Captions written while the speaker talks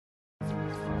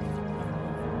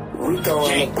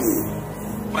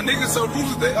RiccoOnTheBeat. My niggas so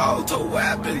ruthless, they all told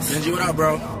weapons. Benji, what up,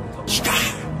 bro?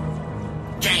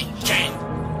 Gang.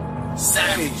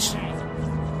 Savage.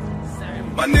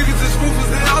 My niggas is ruthless,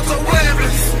 they all told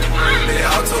weapons. They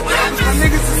all told weapons. My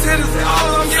niggas is hitters, they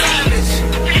all on savage.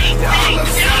 They all on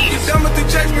savage. You done with the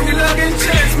checks, man, we love getting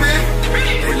checks, man.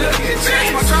 They love getting checks.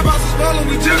 My trap house is ballin',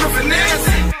 we jiggle finesse.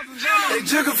 They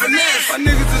jiggle finesse. My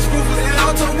niggas is ruthless, they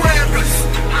all told weapons.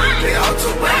 They all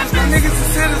told weapons. My niggas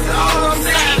is hitters, they all on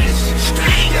savage.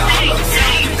 They all on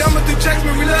savage. You done with the checks,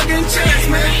 man, we love getting checks,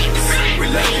 man. We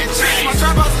love getting checks. My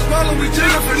trap house is ballin', we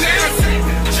jiggle finesse.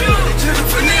 They jiggle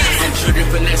finesse. I'm trigger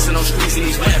finessing, I'm squeezing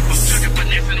these weapons.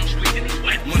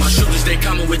 My shooters, they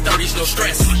coming with 30s, no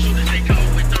stress.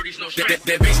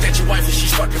 That bitch that you wife and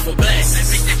she's fucking for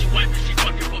blast.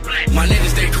 My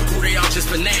niggas, they cuckoo, they all just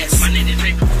finesse.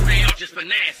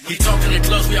 He talking in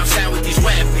clubs, we outside with these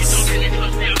weapons.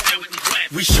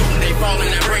 We shooting, they falling,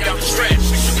 that break out the stretch.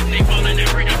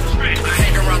 I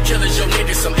hang around killers, yo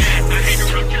niggas some ass.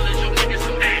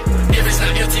 If it's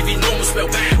not MTV, normal spell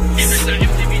bad.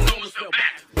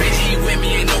 Benji with me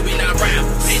and know we not rap.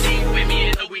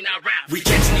 We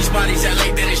catching these bodies that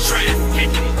late, then it's trap.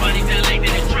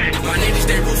 My niggas,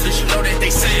 they ruthless, you know that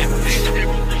they savage.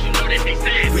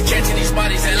 We catching these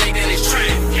bodies that late, then it's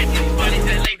trap.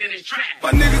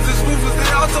 My niggas is ruthless,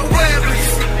 they all told weapons.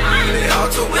 They all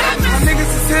told weapons. My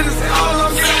niggas is hitters, they all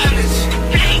on savage.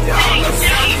 They all on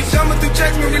savage. We jumping through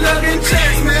checks, man, we love getting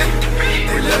checks, man.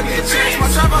 They love getting checks. My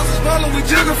trap house is ballin', we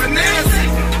jiggle finesse.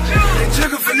 They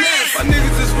jiggle finesse. My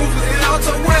niggas is ruthless, they all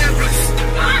told weapons.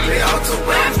 They all told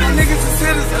weapons. My niggas is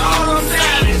hitters, they all on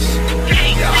savage.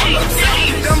 They all on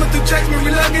savage. We jumping through checks, man,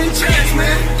 we love getting checks,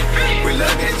 man. We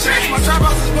love getting checks. My trap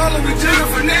house is ballin', we jiggle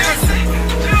finesse.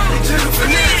 They jiggle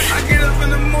finesse. I get up in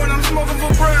the morning, I'm smoking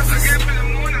for breakfast.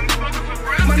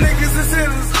 My niggas is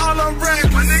hitters, all on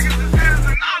breakfast.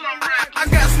 I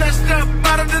got snatched up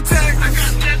out of the tag.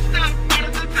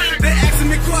 They asking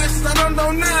me questions, I don't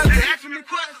know nothing.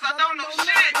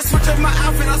 I switch up my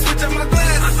outfit, I switch up my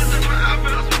glasses.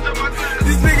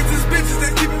 These niggas is bitches,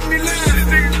 they keeping me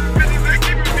laughing.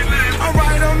 I'm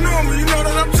right on normal, you know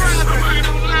that I'm trapping.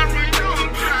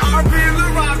 RP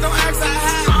Lil Rob, don't ask how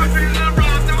I have it.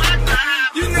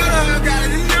 You know that I got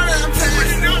it, you know that I'm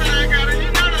taxing.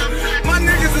 My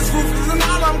niggas is ruthless and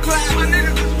all I'm clapping.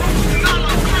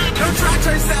 Don't try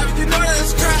Trey Savage, you know that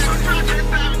it's trap.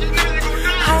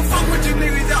 I don't fuck with you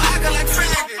niggas, y'all acting like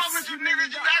faggots.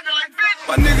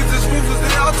 My niggas is ruthless,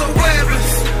 they all told weapons.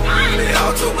 They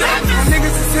all told weapons. My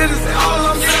niggas is hitters, they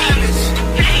all on savage.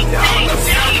 They all on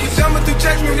savage. We jumping through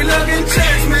checks, man, we love getting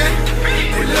checks, man.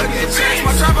 We love getting checks.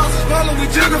 My trap house is ballin', we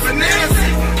jiggle finesse.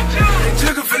 They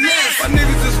jiggle finesse. My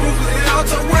niggas is ruthless, they all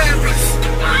told weapons.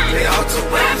 They all told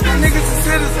weapons. My niggas is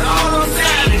hitters, they all on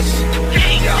savage.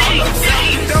 They all on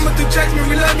savage. We jumping through checks, man,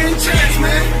 we love getting checks,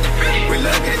 man. We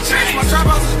love getting checks. My trap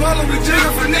house is ballin', we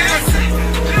jiggle finesse.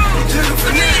 We jiggle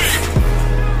finesse.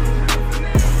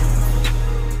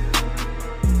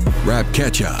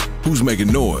 RapCatchUp, who's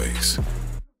making noise?